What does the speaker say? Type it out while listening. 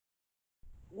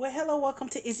Well, hello, welcome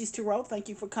to Izzy's Tarot. Thank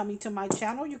you for coming to my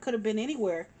channel. You could have been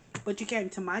anywhere, but you came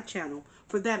to my channel.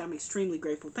 For that, I'm extremely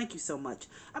grateful. Thank you so much.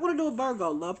 I'm going to do a Virgo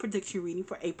love prediction reading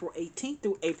for April 18th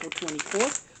through April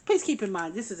 24th. Please keep in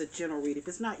mind, this is a general read. If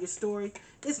it's not your story,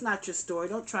 it's not your story.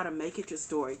 Don't try to make it your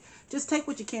story. Just take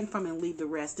what you can from it and leave the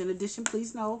rest. In addition,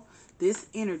 please know this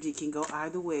energy can go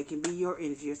either way. It can be your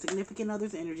energy, your significant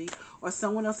other's energy, or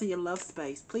someone else in your love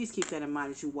space. Please keep that in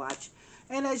mind as you watch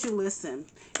and as you listen.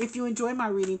 If you enjoy my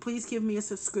reading, please give me a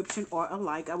subscription or a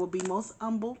like. I will be most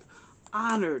humbled,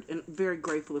 honored, and very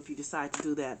grateful if you decide to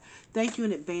do that. Thank you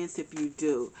in advance if you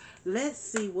do. Let's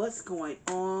see what's going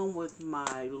on with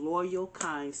my loyal,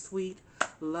 kind, sweet,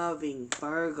 loving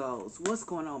Virgos. What's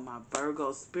going on, my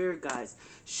Virgos? Spirit guides,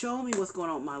 show me what's going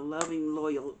on with my loving,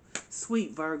 loyal,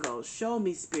 sweet Virgos. Show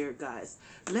me, spirit guides.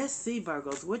 Let's see,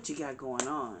 Virgos, what you got going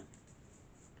on.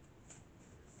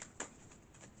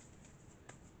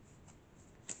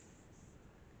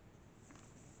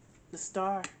 The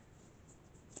Star,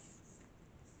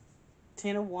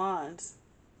 Ten of Wands,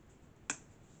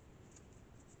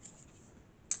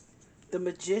 the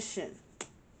Magician,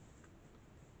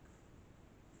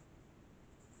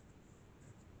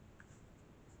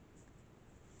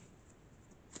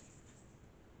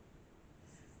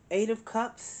 Eight of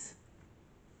Cups,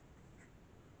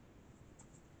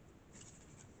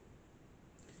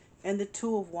 and the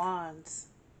Two of Wands.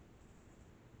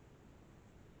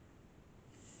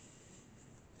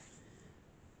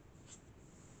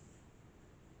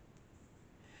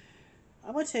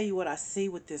 I'm gonna tell you what I see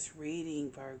with this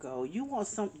reading, Virgo. You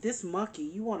want this monkey.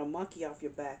 You want a monkey off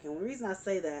your back, and the reason I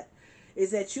say that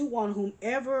is that you want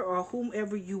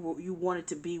whomever you wanted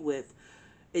to be with.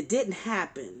 It didn't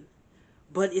happen,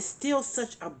 but it's still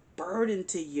such a burden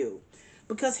to you,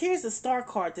 because here's the Star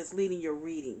card that's leading your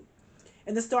reading,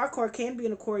 and the Star card can be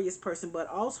an Aquarius person, but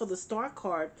also the Star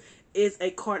card is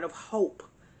a card of hope.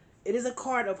 It is a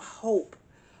card of hope.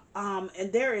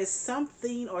 And there is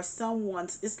something or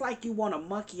someone's, it's like you want a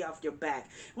monkey off your back.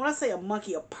 When I say a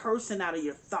monkey, a person out of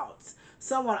your thoughts,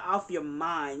 someone off your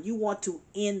mind. You want to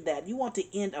end that. You want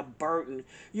to end a burden.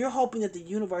 You're hoping that the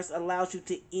universe allows you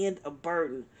to end a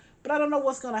burden. But I don't know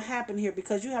what's going to happen here,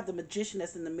 because you have the Magician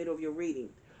that's in the middle of your reading.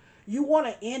 You want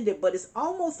to end it, but it's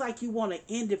almost like you want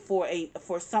to end it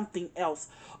for something else.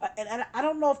 And I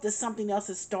don't know if there's something else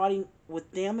is starting with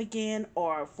them again,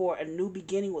 or for a new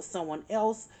beginning with someone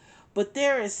else. But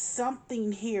there is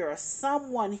something here, or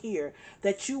someone here,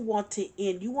 that you want to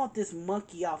end. You want this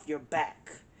monkey off your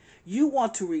back. You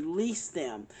want to release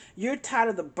them. You're tired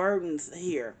of the burdens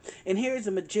here. And here's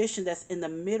a Magician that's in the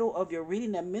middle of your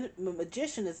reading. That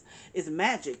Magician is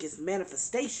magic. It's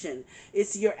manifestation.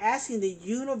 It's you're asking the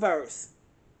universe.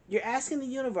 You're asking the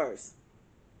universe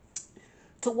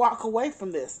to walk away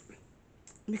from this,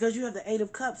 because you have the Eight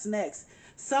of Cups next.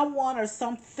 Someone or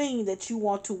something that you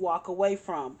want to walk away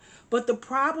from. But the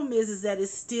problem is that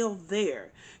it's still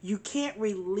there. You can't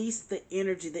release the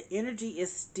energy. The energy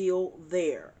is still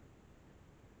there,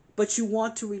 but you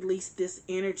want to release this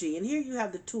energy. And here you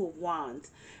have the Two of Wands.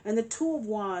 And the Two of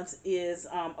Wands is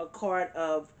a card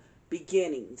of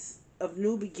beginnings, of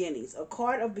new beginnings, a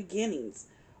card of beginnings,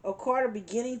 a card of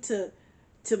beginning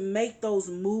to make those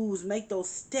moves, make those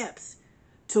steps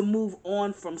to move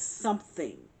on from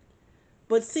something.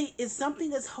 But see, it's something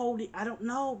that's holding. I don't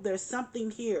know. There's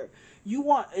something here. You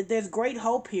want. There's great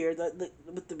hope here.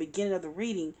 With the beginning of the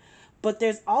reading, but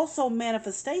there's also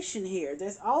manifestation here.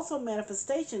 There's also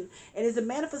manifestation, and is a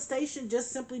manifestation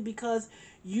just simply because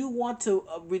you want to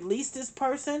release this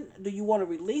person? Do you want to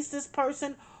release this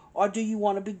person? Or do you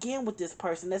want to begin with this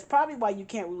person? That's probably why you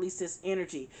can't release this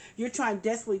energy. You're trying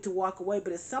desperately to walk away,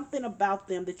 but it's something about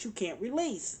them that you can't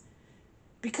release.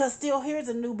 Because still, here's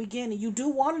a new beginning. You do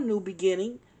want a new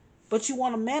beginning, but you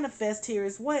want to manifest here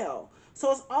as well.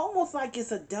 So it's almost like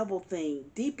it's a double thing.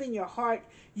 Deep in your heart,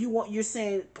 you're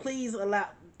saying, please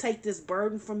take this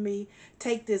burden from me,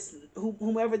 take this,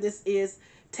 whomever this is,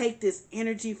 take this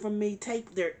energy from me,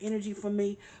 take their energy from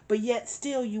me. But yet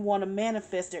still you want to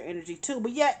manifest their energy too.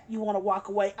 But yet you want to walk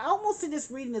away. I almost see this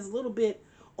reading is a little bit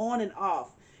on and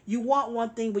off. You want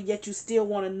one thing, but yet you still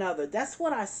want another. That's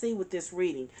what I see with this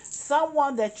reading.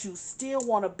 Someone that you still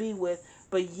want to be with,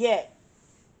 but yet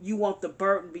you want the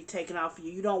burden to be taken off of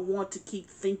you. You don't want to keep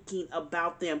thinking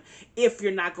about them if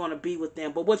you're not going to be with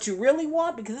them. But what you really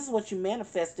want, because this is what you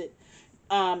manifested,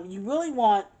 you really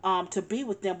want to be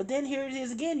with them. But then here it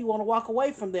is again. You want to walk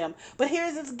away from them. But here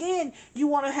it is again. You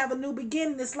want to have a new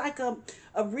beginning. It's like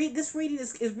this reading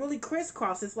is really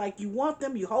crisscross. It's like you want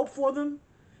them, you hope for them,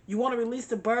 you want to release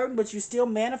the burden, but you're still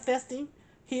manifesting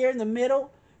here in the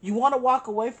middle. You want to walk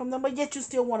away from them, but yet you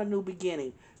still want a new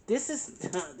beginning. This is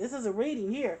this is a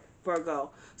reading here,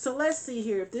 Virgo. So let's see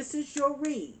here. If this is your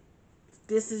read,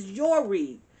 this is your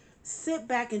read. Sit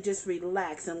back and just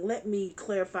relax and let me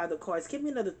clarify the cards. Give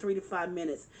me another 3 to 5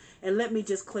 minutes and let me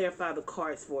just clarify the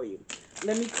cards for you.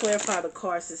 Let me clarify the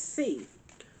cards to see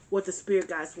what the spirit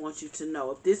guides want you to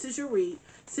know. If this is your read,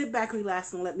 sit back,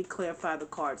 relax, and let me clarify the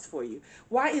cards for you.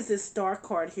 Why is this star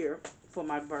card here for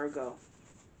my Virgo?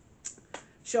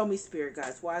 Show me, spirit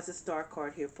guides. Why is the star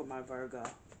card here for my Virgo?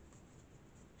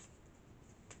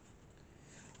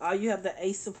 Oh, you have the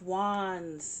Ace of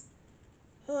Wands.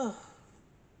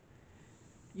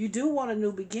 You do want a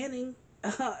new beginning.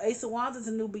 Ace of Wands is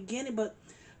a new beginning, but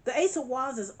the Ace of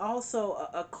Wands is also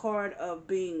a card of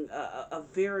being a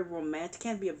very romantic,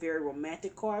 can be a very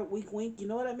romantic card. Wink, wink, you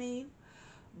know what I mean?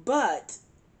 But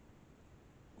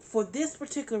for this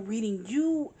particular reading,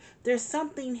 there's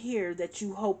something here that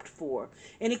you hoped for,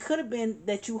 and it could have been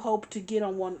that you hoped to get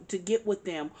on one, to get with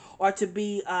them, or to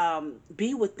be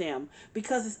with them,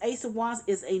 because this Ace of Wands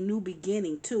is a new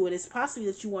beginning too, and it's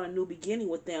possibly that you want a new beginning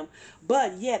with them.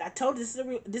 But yet, I told you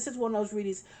this is one of those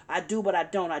readings. I do, but I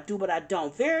don't. I do, but I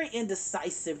don't. Very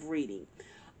indecisive reading.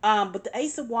 But the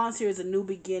Ace of Wands here is a new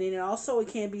beginning, and also it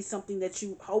can be something that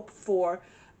you hope for,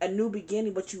 a new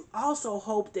beginning, but you also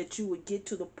hope that you would get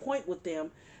to the point with them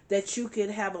that you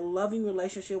could have a loving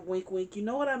relationship, wink, wink, you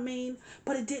know what I mean?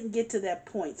 But it didn't get to that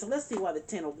point. So let's see why the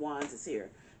Ten of Wands is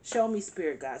here. Show me,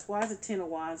 spirit guys. Why is the Ten of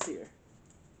Wands here?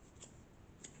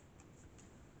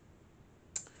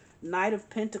 Knight of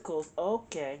Pentacles.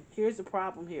 Okay, here's the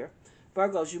problem here.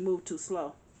 Virgos, you move too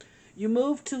slow. You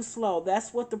move too slow.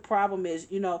 That's what the problem is.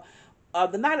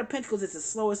 The Knight of Pentacles is the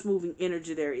slowest moving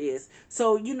energy there is.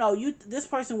 So, this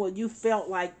person, you felt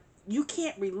like you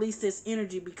can't release this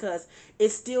energy because it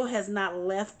still has not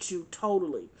left you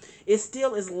totally. It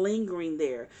still is lingering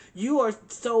there. You are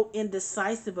so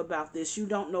indecisive about this. You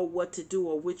don't know what to do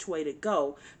or which way to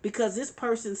go because this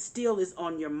person still is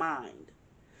on your mind.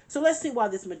 So let's see why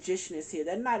this Magician is here.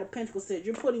 That Knight of Pentacles said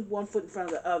you're putting one foot in front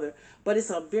of the other, but it's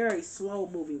a very slow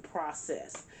moving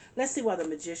process. Let's see why the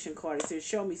Magician card is here.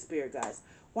 Show me, spirit guys.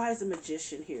 Why is the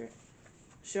Magician here?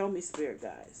 Show me, spirit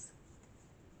guys.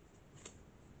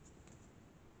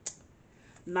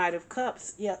 Knight of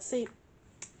Cups. Yeah, see,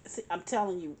 I'm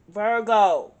telling you,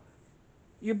 Virgo,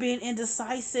 you're being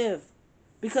indecisive.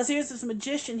 Because here's this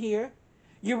Magician here.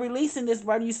 You're releasing this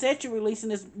burden. You said you're releasing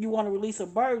this. You want to release a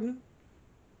burden.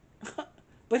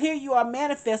 But here you are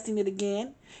manifesting it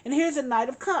again. And here's a Knight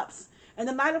of Cups. And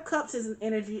the Knight of Cups is an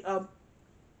energy of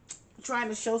trying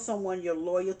to show someone your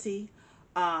loyalty,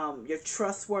 your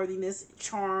trustworthiness,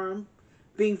 charm,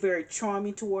 being very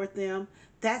charming toward them.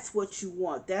 That's what you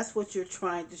want. That's what you're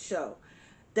trying to show.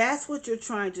 That's what you're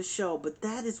trying to show, but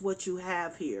that is what you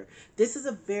have here. This is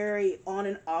a very on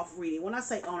and off reading. When I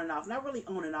say on and off, not really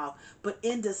on and off, but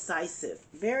indecisive.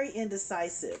 Very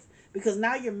indecisive. Because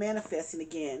now you're manifesting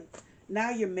again. Now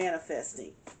you're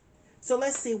manifesting. So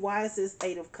let's see, why is this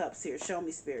Eight of Cups here? Show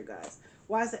me, spirit guys.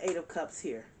 Why is the Eight of Cups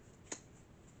here?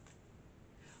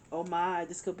 Oh my,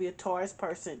 this could be a Taurus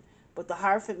person. But the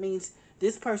Hierophant means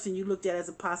this person you looked at as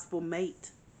a possible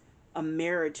mate. A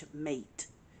marriage mate.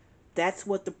 That's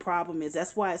what the problem is.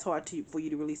 That's why it's hard for you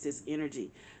to release this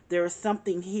energy. There is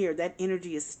something here. That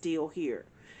energy is still here.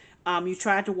 You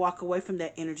tried to walk away from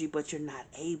that energy, but you're not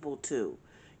able to.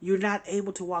 You're not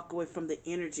able to walk away from the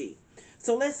energy.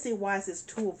 So let's see, why is this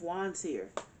Two of Wands here?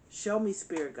 Show me,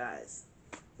 spirit guys.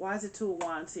 Why is the Two of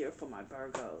Wands here for my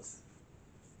Virgos?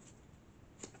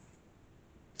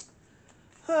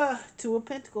 Two of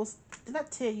Pentacles. Did I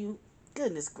tell you?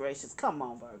 Goodness gracious. Come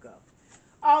on, Virgo.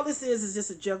 All this is just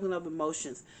a juggling of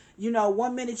emotions.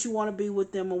 1 minute you want to be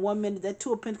with them, and 1 minute, that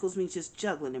Two of Pentacles means just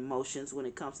juggling emotions when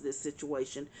it comes to this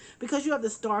situation. Because you have the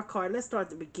Star card. Let's start at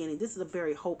the beginning. This is a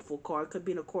very hopeful card. Could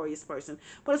be an Aquarius person.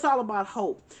 But it's all about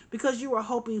hope. Because you were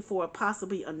hoping for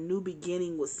possibly a new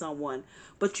beginning with someone.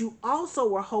 But you also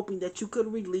were hoping that you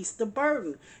could release the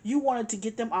burden. You wanted to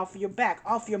get them off your back,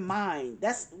 off your mind.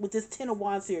 That's with this Ten of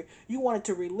Wands here. You wanted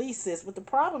to release this. But the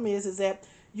problem is that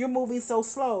you're moving so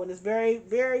slow, and it's very,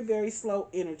 very, very slow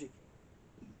energy.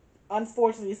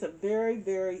 Unfortunately, it's a very,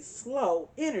 very slow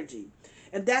energy.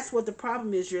 And that's what the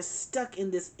problem is. You're stuck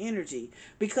in this energy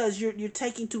because you're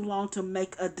taking too long to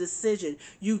make a decision.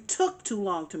 You took too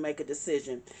long to make a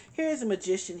decision. Here's a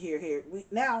Magician here.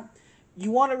 Now,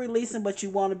 you want to release him, but you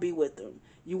want to be with them.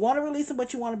 You want to release them,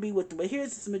 but you want to be with them. But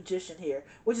here's this Magician here,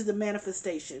 which is the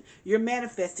manifestation. You're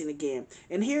manifesting again.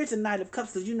 And here's the Knight of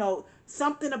Cups, because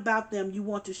something about them, you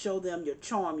want to show them your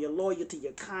charm, your loyalty,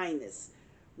 your kindness,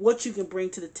 what you can bring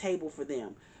to the table for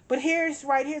them. But here's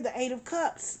right here the Eight of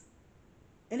Cups.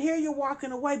 And here you're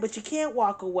walking away, but you can't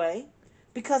walk away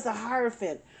Because the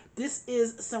Hierophant, this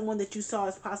is someone that you saw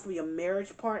as possibly a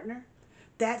marriage partner.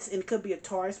 And it could be a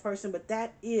Taurus person, but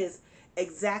that is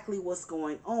exactly what's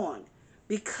going on.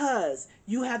 Because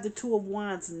you have the Two of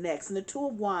Wands next. And the Two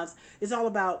of Wands is all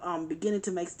about beginning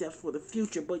to make steps for the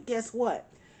future. But guess what?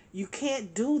 You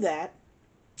can't do that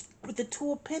with the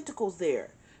Two of Pentacles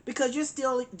there. Because you're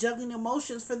still juggling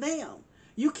emotions for them.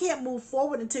 You can't move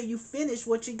forward until you finish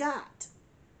what you got.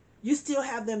 You still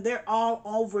have them. They're all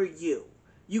over you.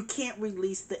 You can't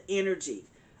release the energy.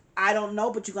 I don't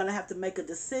know, but you're going to have to make a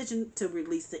decision to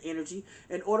release the energy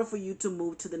in order for you to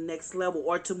move to the next level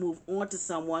or to move on to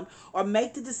someone or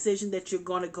make the decision that you're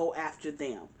going to go after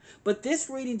them. But this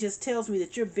reading just tells me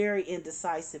that you're very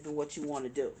indecisive in what you want to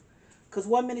do. Because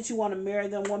one minute you want to marry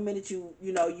them, one minute you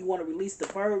want to release the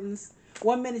burdens.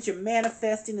 One minute you're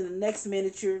manifesting, and the next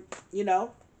minute you're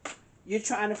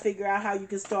trying to figure out how you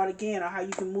can start again or how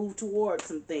you can move toward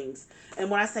some things. And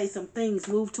when I say some things,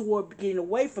 move toward getting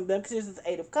away from them, because there's this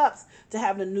Eight of Cups to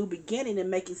having a new beginning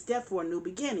and making steps for a new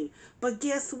beginning. But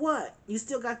guess what? You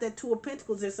still got that Two of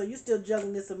Pentacles there, so you're still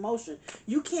juggling this emotion.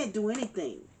 You can't do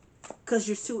anything because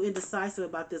you're too indecisive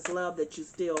about this love that you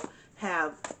still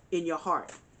have in your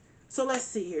heart. So let's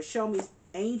see here. Show me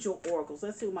angel oracles.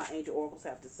 Let's see what my angel oracles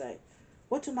have to say.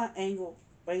 What do my angel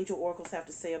oracles have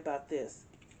to say about this?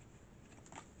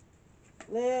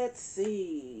 Let's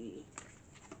see.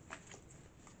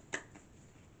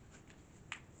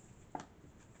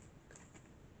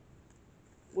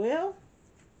 Well,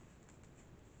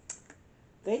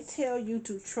 they tell you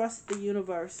to trust the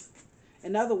universe.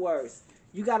 In other words,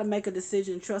 you got to make a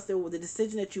decision and trust that the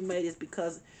decision that you made is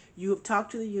because you have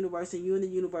talked to the universe, and you and the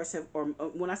universe have, or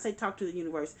when I say talk to the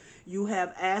universe, you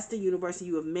have asked the universe and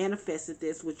you have manifested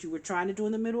this, which you were trying to do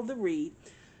in the middle of the read,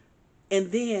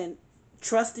 and then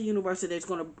trust the universe that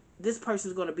this person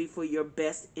is going to be for your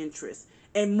best interest,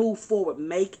 and move forward.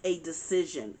 Make a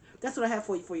decision. That's what I have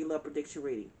for you love prediction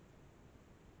reading.